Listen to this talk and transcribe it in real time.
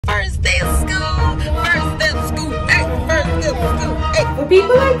first day of school. First day of school. Hey, first day of school. Hey. For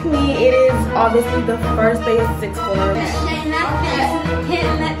people like me, it is obviously the first day of sixth form.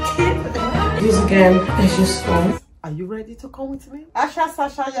 Use again as your school. Are you ready to come with me? Asha,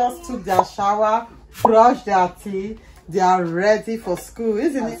 Sasha just took their shower, brushed their teeth. They are ready for school,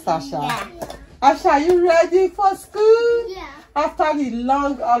 isn't it, Sasha? Yeah. Asha, are you ready for school? Yeah. After the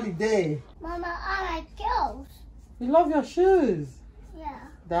long holiday. Mama, I like girls. You love your shoes? Yeah.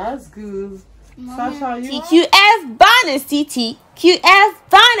 That's good. Mama. Sasha, you? TQF bonnets, TTQF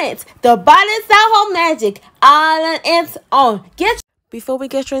bonnets. The bonnets that hold magic all on its own. Before we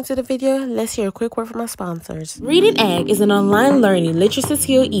get straight into the video, let's hear a quick word from our sponsors. Reading Egg is an online learning literacy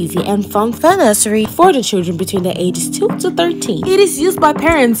skill easy and fun nursery for the children between the ages 2 to 13. It is used by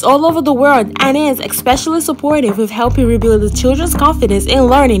parents all over the world and is especially supportive with helping rebuild the children's confidence in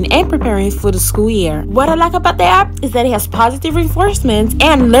learning and preparing for the school year. What I like about the app is that it has positive reinforcement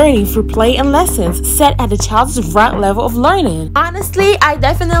and learning through play and lessons set at the child's right level of learning. Honestly, I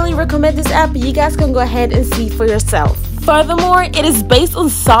definitely recommend this app, but you guys can go ahead and see for yourself. Furthermore, it is based on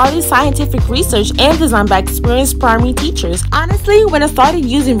solid scientific research and designed by experienced primary teachers. Honestly, when I started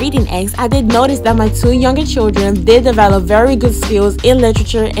using Reading Eggs, I did notice that my 2 younger children did develop very good skills in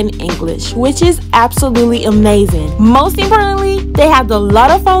literature and English, which is absolutely amazing. Most importantly, they had a lot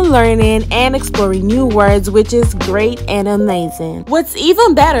of fun learning and exploring new words, which is great and amazing. What's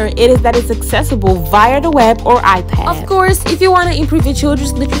even better, it is that it's accessible via the web or iPad. Of course, if you want to improve your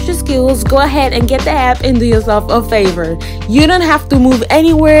children's literature skills, go ahead and get the app and do yourself a favor. You don't have to move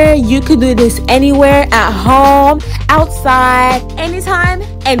anywhere. You can do this anywhere, at home, outside, anytime,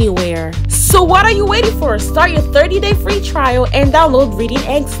 anywhere. So what are you waiting for? Start your 30-day free trial and download Reading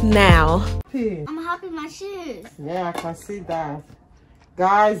Eggs now. I'm happy with my shoes. Yeah, I can see that.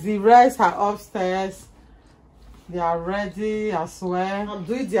 Guys, the rest are upstairs. They are ready as well. I'm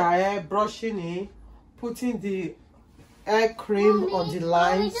doing their hair, brushing it, putting the hair cream on the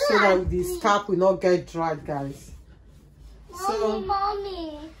line so that the scalp will not get dried, guys.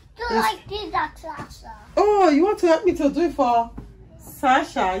 Mommy, do like this at Sasha. Oh, you want to help me to do it for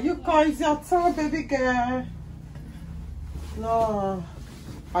Sasha? You call it's your turn, baby girl. No,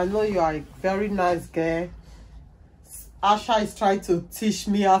 I know you are a very nice girl. Asha is trying to teach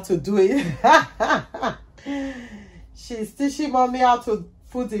me how to do it. She's teaching mommy how to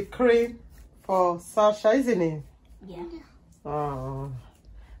put the cream for Sasha, isn't it? Yeah. Oh,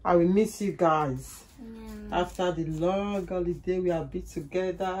 I will miss you guys. After the long holiday, we are been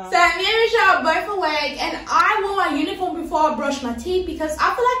together. So me and Michelle are both awake, and I wore my uniform before I brush my teeth because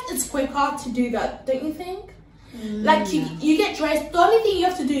I feel like it's quicker to do that, don't you think? Like you get dressed, the only thing you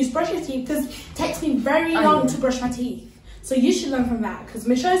have to do is brush your teeth because it takes me very long to brush my teeth. So you should learn from that because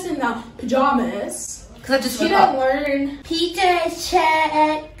Michelle's in the pajamas. Because I just she don't learn. Peter's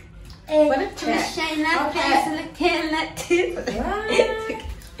check. What a check.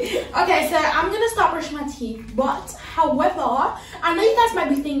 Okay, so I'm gonna start brushing my teeth, but however, I know you guys might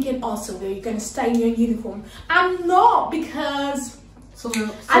be thinking, oh, Sylvia, you're gonna stay in your uniform. I'm not, because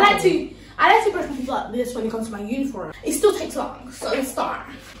I like to brush my teeth like this when it comes to my uniform. It still takes long, so let's start.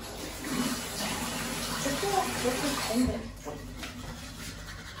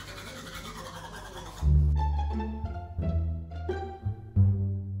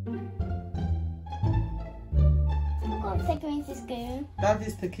 Taking me to school.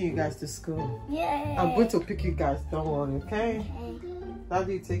 Daddy's taking you guys to school. Yeah. I'm going to pick you guys, don't worry, okay?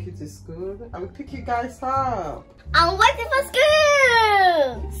 Daddy will take you to school. I will pick you guys up. I'm waiting for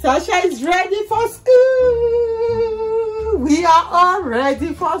school. Sasha is ready for school. We are all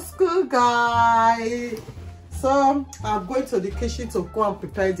ready for school, guys. So I'm going to the kitchen to go and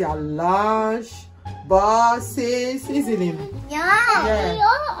prepare their lunch. Boxes, isn't it? Yeah.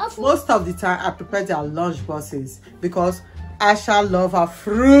 Most of the time I prepare their lunch boxes because Asha love her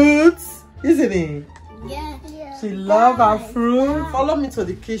fruits, isn't it? Yeah. She love her fruit. Follow me to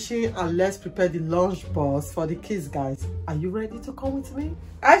the kitchen and let's prepare the lunch box for the kids, guys. Are you ready to come with me?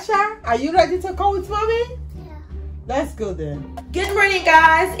 Asha, are you ready to come with mommy? Yeah. Let's go then. Good morning,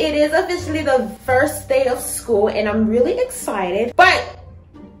 guys. It is officially the first day of school and I'm really excited, but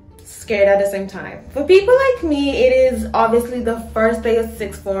scared at the same time. For people like me, it is obviously the first day of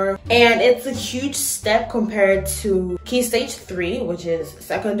sixth form and it's a huge step compared to Key Stage 3, which is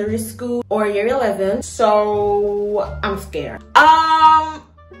secondary school or year 11. So I'm scared. I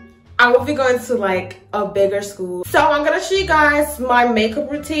will be going to like a bigger school. So I'm gonna show you guys my makeup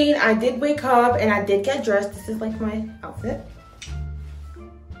routine. I did wake up and I did get dressed. This is like my outfit.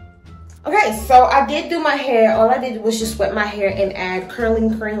 Okay, so I did do my hair. All I did was just wet my hair and add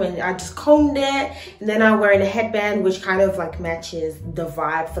curling cream, and I just combed it. And then I'm wearing a headband, which kind of like matches the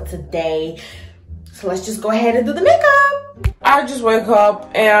vibe for today. So let's just go ahead and do the makeup. I just woke up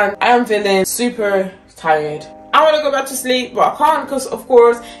and I am feeling super tired. I want to go back to sleep, but I can't because, of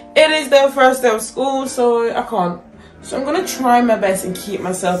course, it is the first day of school, so I can't. So I'm gonna try my best and keep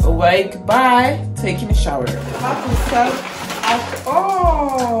myself awake by taking a shower.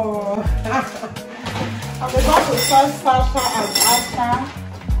 Oh! I'm about to serve Sasha and Asha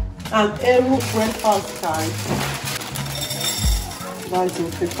and Eru breakfast, guys. That's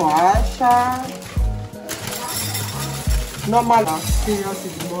okay for Asha. Normal and serious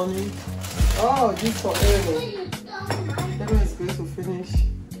in the morning. Oh, this for Eru. Eru is going to finish.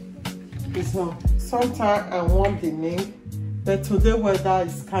 So, sometimes I want the milk, but today weather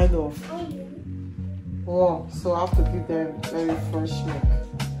is kind of warm, so I have to give them very fresh milk.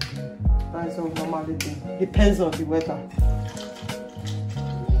 That's what normally do. Depends on the weather.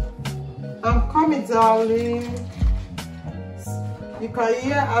 I'm coming, darling. You can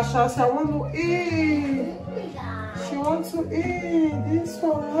hear Asha say, I want to eat. She wants to eat. This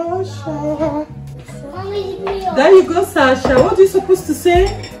for Asha. There you go, Sasha. What are you supposed to say?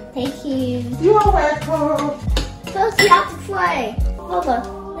 Thank you. You are welcome. First, you have to play. Hold on.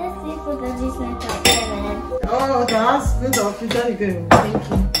 Let's see if we can do something. Oh, that's good of you. There you go. Thank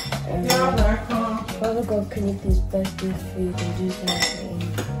you. You're welcome. Father God, can eat this best food and do something.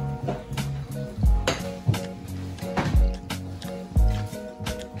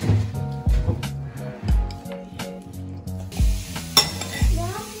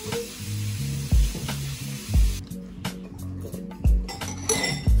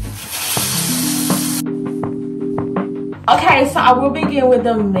 Okay, so I will begin with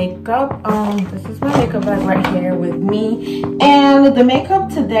the makeup. This is my makeup bag right here with me, and the makeup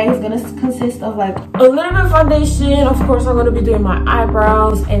today is gonna consist of like a little bit of foundation. Of course, I'm gonna be doing my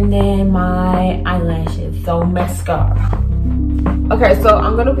eyebrows and then my eyelashes, so mascara. Okay, so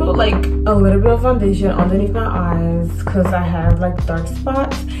I'm gonna put like a little bit of foundation underneath my eyes because I have like dark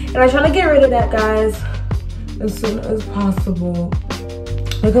spots, and I'm trying to get rid of that, guys, as soon as possible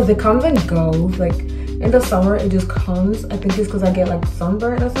because it comes and goes. Like in the summer it just comes. I think it's because I get like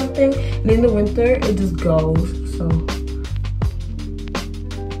sunburn or something, and in the winter it just goes. So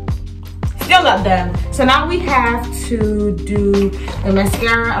still not done. So now we have to do the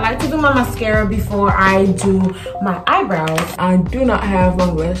mascara. I like to do my mascara before I do my eyebrows. I do not have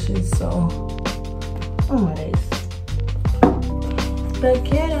long lashes, so oh my days. The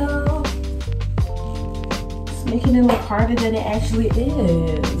kiddo, it's making it look harder than it actually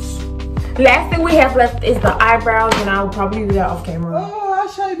is. Last thing we have left is the eyebrows, and I'll probably do that off camera. Oh,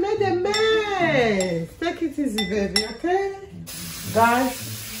 Asha, you made a mess. Take it easy, baby, okay?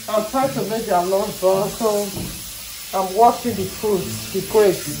 Guys, I'm trying to make their lunch bar, so I'm washing the fruits, the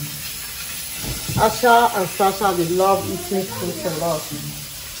grapes. Asha and Sasha, they love eating fruits a lot.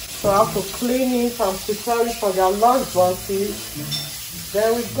 So I have to clean it and prepare it for their lunch boxes.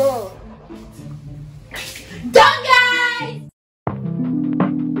 There we go. Done, guys!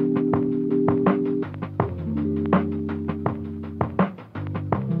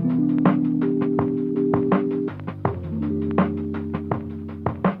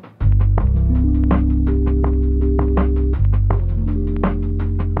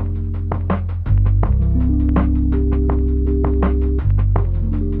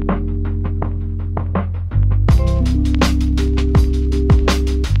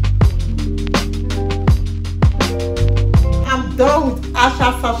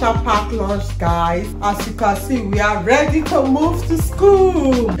 Sasha packed lunch, guys. As you can see, we are ready to move to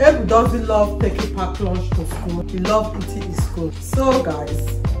school. Ebu doesn't love taking packed lunch to school. He loves eating in school. So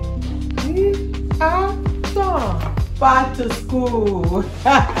guys, we are done. Back to school.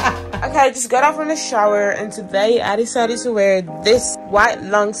 Okay, I just got out from the shower, and today I decided to wear this white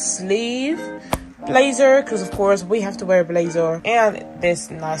long sleeve blazer because of course we have to wear a blazer, and this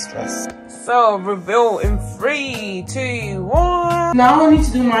nice dress. So reveal in 3, 2, 1. Now I need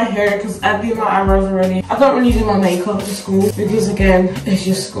to do my hair because I did my eyebrows already. I don't really do my makeup to school because again it's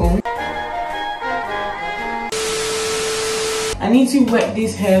just school. I need to wet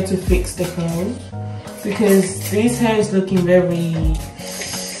this hair to fix the curls because this hair is looking very,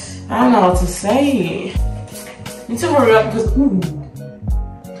 I don't know how to say. I need to hurry up because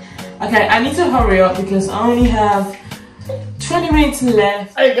okay, I need to hurry up because I only have 20 minutes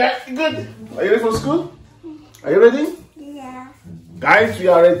left. Hey guys, good. Are you ready for school? Are you ready? Yeah. Guys, we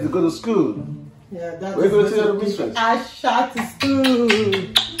are ready to go to school. Yeah, that's We're going to see the mistress. Asha to school.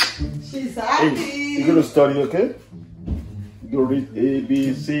 She's happy. Hey, you're going to study, okay? Don't read A,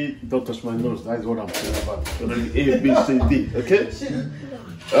 B, C. Don't touch my nose. That's what I'm talking about. Don't read A, B, C, D. Okay?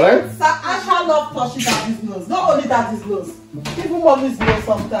 Alright? Asha love touching daddy's nose. Not only daddy's nose. Even mommy's nose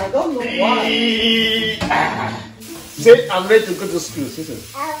sometimes. I don't know why. Say, I'm ready to go to school. Listen.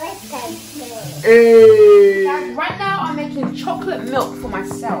 Hey. Guys, right now I'm making chocolate milk for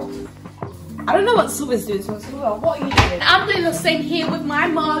myself. I don't know what Suba's doing, so Suba, what are you doing? I'm doing the same here with my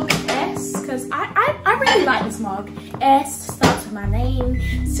mug, S, because I really like this mug. S starts with my name,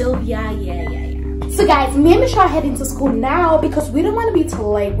 Sylvia, yeah. So guys, me and Michelle are heading to school now because we don't want to be too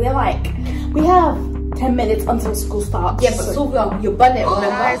late. We have 10 minutes until school starts. Yeah, but Sylvia, your bonnet, remember?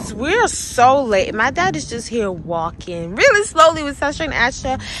 Guys, we're so late. My dad is just here walking really slowly with Sasha and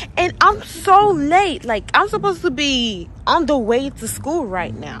Asha, and I'm so late. Like, I'm supposed to be on the way to school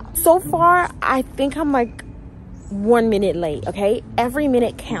right now. So far, I think I'm like 1 minute late, okay? Every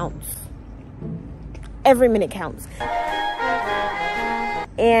minute counts. Every minute counts.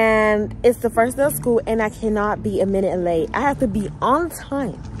 And it's the first day of school, and I cannot be a minute late. I have to be on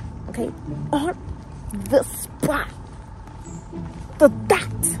time, okay? On the spot. The dot.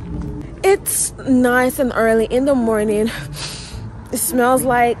 It's nice and early in the morning. It smells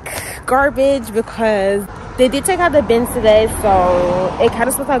like garbage because they did take out the bins today, so it kind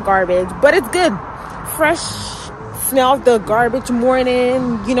of smells like garbage, but it's good. Fresh smell of the garbage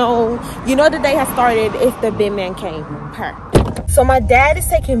morning. You know the day has started if the bin man came. So my dad is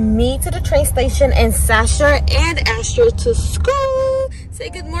taking me to the train station and Sasha and Astra to school. Say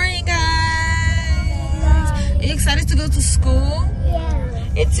good morning, guys. Are you excited to go to school?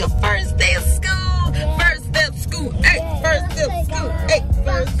 Yeah. It's your first day of school. First day of school. Hey, first day of school. Hey,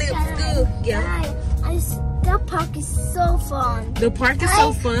 first day of school. Yeah. The park is so fun. The park is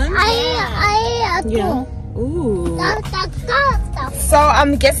so fun? Yeah. Ooh. Stop. So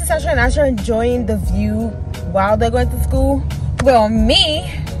I'm guessing Sasha and Asha are enjoying the view while they're going to school. Well, me,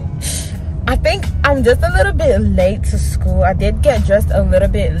 I think I'm just a little bit late to school. I did get dressed a little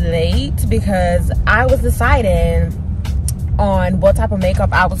bit late because I was deciding on what type of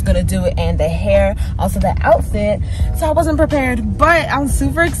makeup I was gonna do and the hair, also the outfit, so I wasn't prepared. But I'm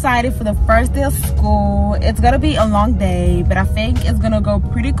super excited for the first day of school. It's gonna be a long day, but I think it's gonna go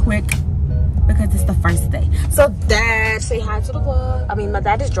pretty quick because it's the first day. So Dad, say hi to the vlog. I mean, my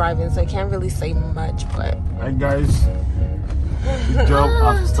dad is driving, so I can't really say much, but Hi guys. The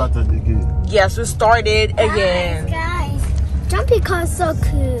job has started again. yes, we started again. Guys, jumping car is so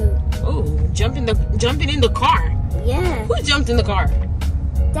cool. Oh, jumping in the car. Yeah. Who jumped in the car?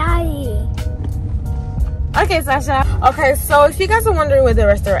 Daddy. Okay, Sasha. Okay, so if you guys are wondering where the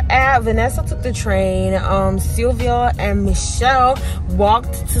rest are at, Vanessa took the train. Sylvia and Michelle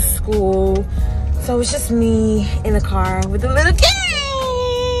walked to school. So it's just me in the car with the little kids.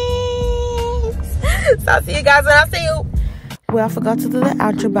 So I'll see you guys when I see you. Well, I forgot to do the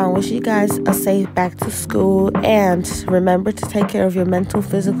outro, but I wish you guys a safe back to school. And remember to take care of your mental,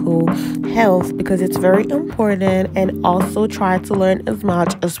 physical health because it's very important. And also try to learn as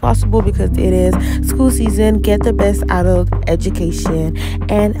much as possible because it is school season. Get the best out of education.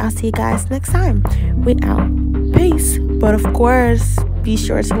 And I'll see you guys next time. We out. Peace. But of course, be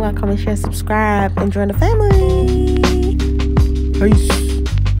sure to like, comment, share, subscribe, and join the family. Peace.